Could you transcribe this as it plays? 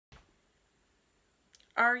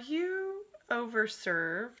Are you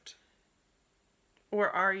overserved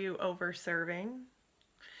or are you overserving?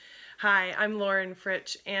 Hi, I'm Lauren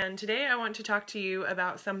Fritsch, and today I want to talk to you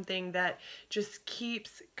about something that just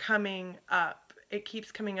keeps coming up. It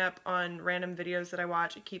keeps coming up on random videos that I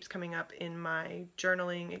watch. It keeps coming up in my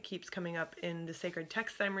journaling. It keeps coming up in the sacred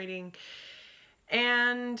texts I'm reading.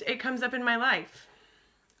 And it comes up in my life.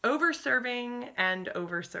 Overserving and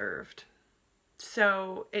overserved.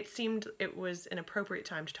 So it seemed it was an appropriate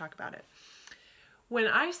time to talk about it. When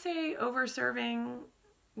I say overserving,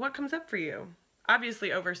 what comes up for you? Obviously,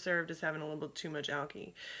 overserved is having a little bit too much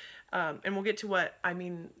alky. And we'll get to what I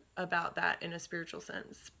mean about that in a spiritual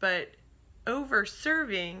sense. But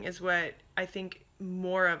overserving is what I think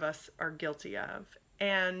more of us are guilty of.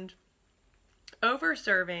 And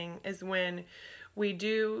overserving is when we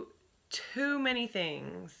do too many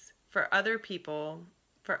things for other people,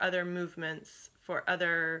 for other movements, for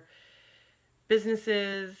other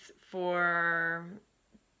businesses, for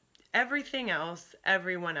everything else,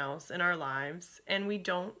 everyone else in our lives, and we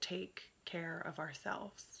don't take care of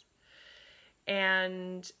ourselves.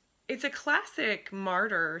 And it's a classic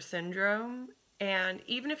martyr syndrome, and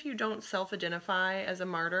even if you don't self-identify as a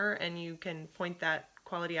martyr and you can point that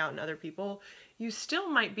quality out in other people, you still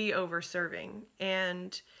might be overserving,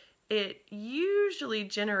 and it usually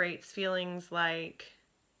generates feelings like,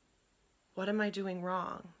 what am I doing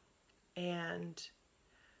wrong? And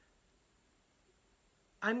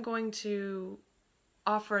I'm going to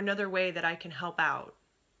offer another way that I can help out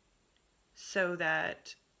so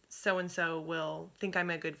that so-and-so will think I'm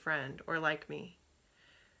a good friend or like me,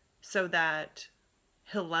 so that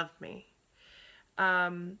he'll love me.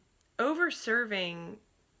 Overserving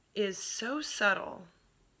is so subtle.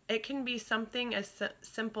 It can be something as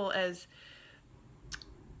simple as,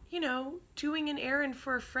 doing an errand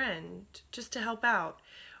for a friend just to help out.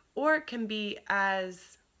 Or it can be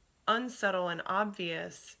as unsubtle and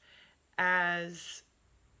obvious as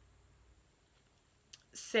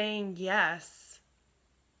saying yes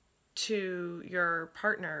to your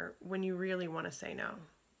partner when you really want to say no.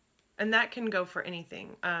 And that can go for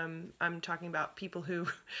anything. I'm talking about people who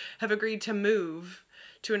have agreed to move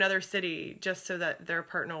to another city just so that their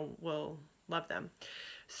partner will love them.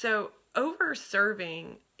 So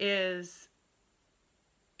overserving is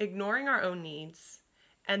ignoring our own needs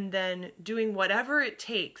and then doing whatever it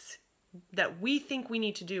takes that we think we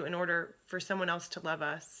need to do in order for someone else to love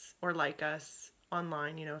us or like us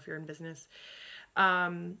online, if you're in business.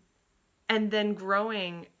 And then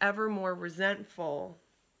growing ever more resentful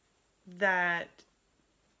that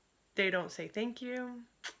they don't say thank you,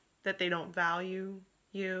 that they don't value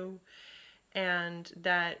you, and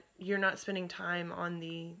that you're not spending time on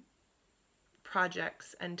the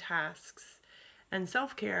projects and tasks and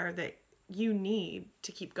self-care that you need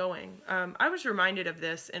to keep going. I was reminded of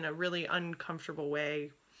this in a really uncomfortable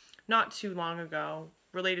way not too long ago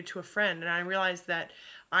related to a friend, and I realized that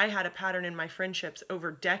I had a pattern in my friendships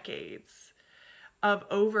over decades of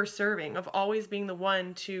overserving, of always being the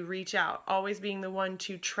one to reach out, always being the one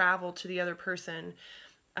to travel to the other person,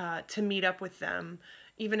 to meet up with them,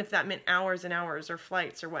 even if that meant hours and hours or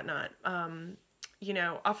flights or whatnot.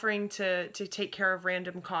 Offering to take care of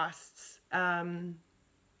random costs, and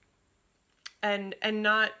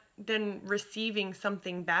not then receiving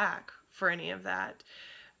something back for any of that.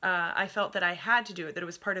 I felt that I had to do it, that it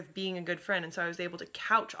was part of being a good friend, and so I was able to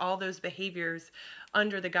couch all those behaviors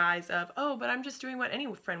under the guise of, oh, but I'm just doing what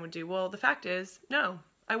any friend would do. Well, the fact is, no,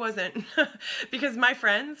 I wasn't, because my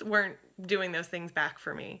friends weren't doing those things back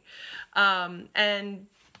for me. And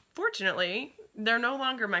fortunately, they're no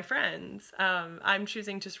longer my friends. I'm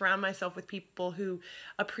choosing to surround myself with people who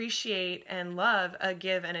appreciate and love a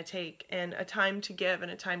give and a take, and a time to give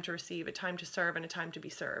and a time to receive, a time to serve and a time to be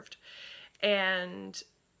served. And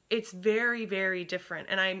it's very, very different.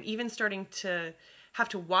 And I'm even starting to have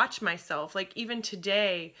to watch myself. Like even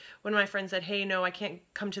today, when my friend said, hey, no, I can't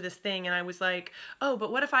come to this thing. And I was like, oh,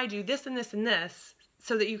 but what if I do this and this and this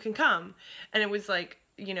so that you can come? And it was like,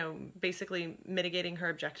 basically mitigating her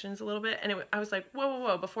objections a little bit. And I was like, whoa, whoa,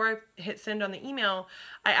 whoa. Before I hit send on the email,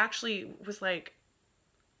 I actually was like,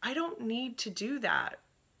 I don't need to do that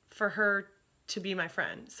for her to be my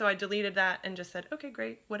friend. So I deleted that and just said, okay,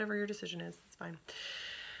 great. Whatever your decision is, it's fine.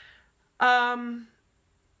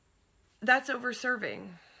 That's overserving.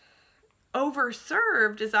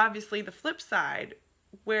 Overserved is obviously the flip side,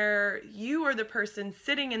 where you are the person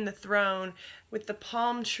sitting in the throne with the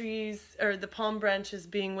palm trees or the palm branches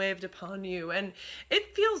being waved upon you. And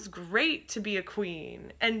it feels great to be a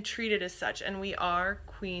queen and treated as such. And we are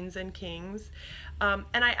queens and kings. And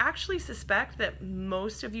I actually suspect that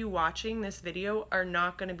most of you watching this video are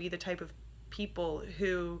not going to be the type of people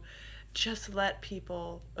who just let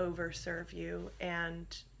people overserve you and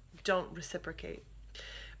don't reciprocate.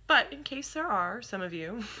 But in case there are some of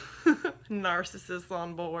you narcissists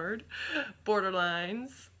on board,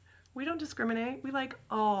 borderlines, we don't discriminate. We like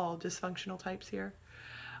all dysfunctional types here.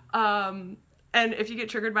 And if you get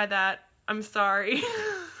triggered by that, I'm sorry.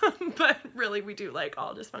 But really, we do like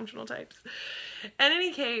all dysfunctional types. In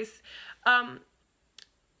any case,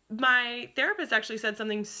 my therapist actually said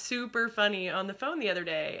something super funny on the phone the other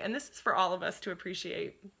day, and this is for all of us to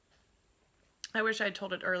appreciate. I wish I had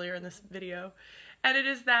told it earlier in this video. And it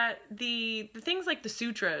is that the things like the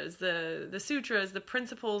sutras, the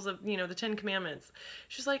principles of, you know, the 10 Commandments.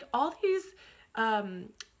 She's like, all these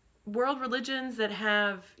world religions that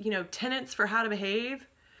have, you know, tenets for how to behave,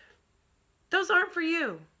 those aren't for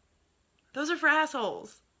you. Those are for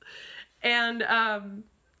assholes. And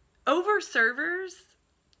overservers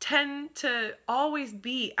tend to always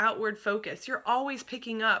be outward focused. You're always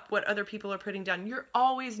picking up what other people are putting down. You're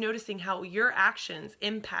always noticing how your actions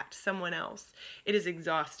impact someone else. It is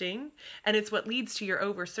exhausting, and it's what leads to your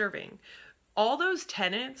overserving. All those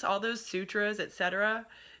tenets, all those sutras, etc.,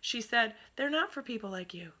 she said, they're not for people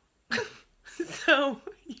like you. So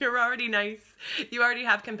you're already nice. You already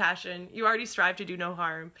have compassion. You already strive to do no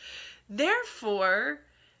harm. Therefore,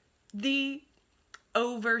 the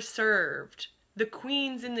overserved, the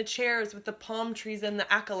queens in the chairs with the palm trees and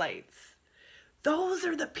the acolytes, those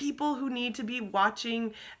are the people who need to be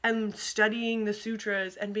watching and studying the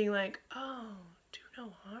sutras and being like, oh, do no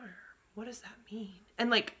harm. What does that mean? And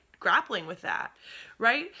like grappling with that,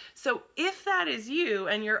 right? So if that is you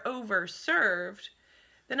and you're overserved,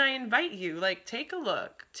 then I invite you, like, take a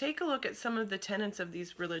look at some of the tenets of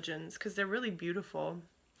these religions, because they're really beautiful,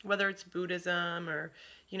 whether it's Buddhism or,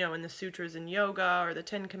 you know, in the sutras and yoga or the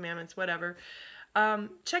 10 Commandments, whatever.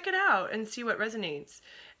 Check it out and see what resonates.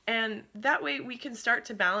 And that way we can start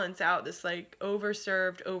to balance out this like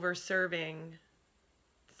overserved, overserving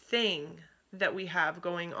thing that we have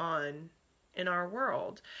going on in our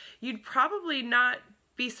world. You'd probably not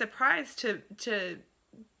be surprised to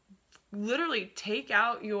literally take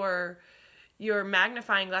out your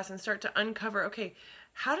magnifying glass and start to uncover, okay,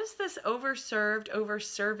 how does this overserved,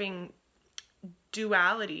 overserving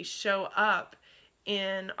duality show up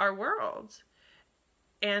in our world?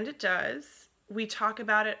 And it does. We talk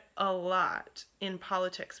about it a lot in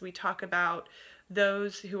politics. We talk about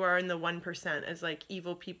those who are in the 1% as like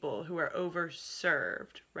evil people who are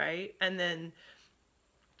overserved, right? And then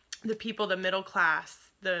the people, the middle class,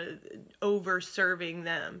 the over-serving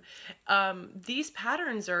them. These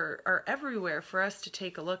patterns are everywhere for us to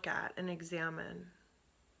take a look at and examine.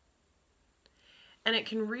 And it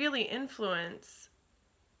can really influence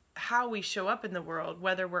how we show up in the world,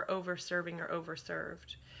 whether we're over-serving or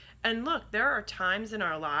overserved. And look, there are times in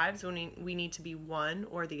our lives when we need to be one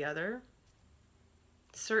or the other.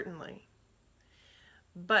 Certainly.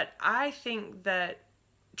 But I think that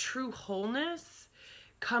true wholeness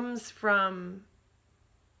comes from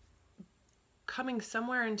coming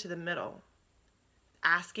somewhere into the middle,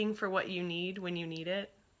 asking for what you need when you need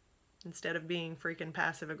it, instead of being freaking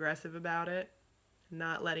passive aggressive about it,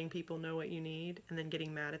 not letting people know what you need, and then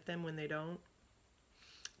getting mad at them when they don't.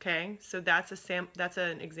 Okay, so that's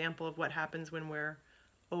an example of what happens when we're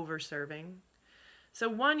over-serving. So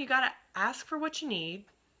one, you gotta ask for what you need.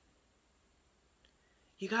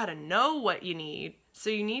 You gotta know what you need. So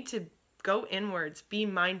you need to go inwards, be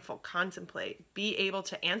mindful, contemplate, be able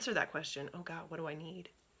to answer that question. Oh God, what do I need?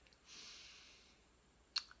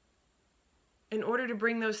 In order to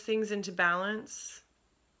bring those things into balance,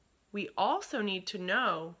 we also need to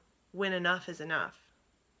know when enough is enough.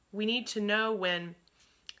 We need to know when,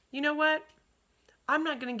 you know what, I'm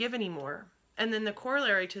not going to give anymore. And then the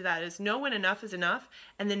corollary to that is know when enough is enough,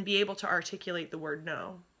 and then be able to articulate the word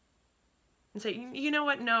no. And say, you know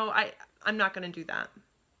what, no, I'm not going to do that.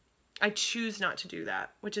 I choose not to do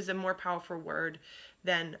that, which is a more powerful word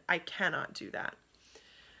than I cannot do that.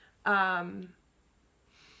 And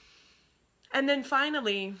then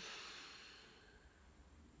finally,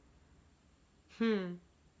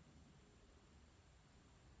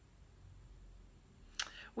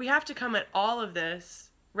 we have to come at all of this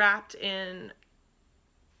wrapped in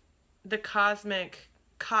the cosmic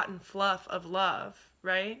cotton fluff of love,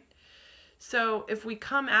 right? So if we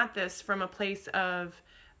come at this from a place of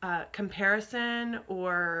comparison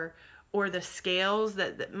or the scales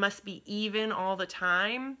that must be even all the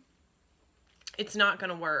time, it's not going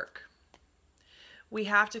to work. We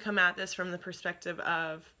have to come at this from the perspective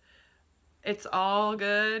of it's all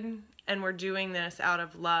good and we're doing this out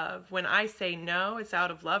of love. When I say no, it's out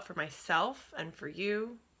of love for myself and for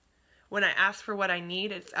you, When I ask for what I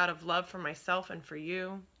need, it's out of love for myself and for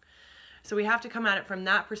you. So we have to come at it from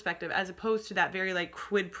that perspective, as opposed to that very like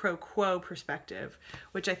quid pro quo perspective,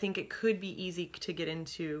 which I think it could be easy to get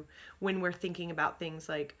into when we're thinking about things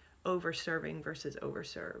like over-serving versus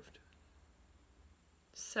overserved.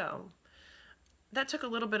 So that took a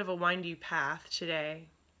little bit of a windy path today.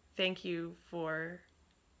 Thank you for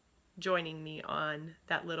joining me on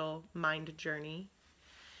that little mind journey.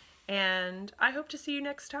 And I hope to see you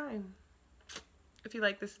next time. If you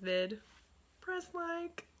like this vid, press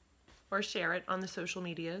like or share it on the social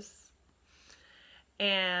medias.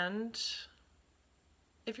 And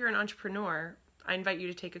if you're an entrepreneur, I invite you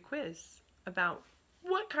to take a quiz about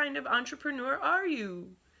what kind of entrepreneur are you?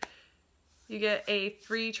 You get a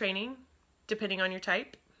free training, depending on your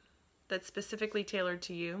type, that's specifically tailored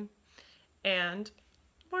to you, and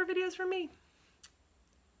more videos from me.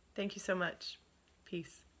 Thank you so much.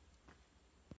 Peace.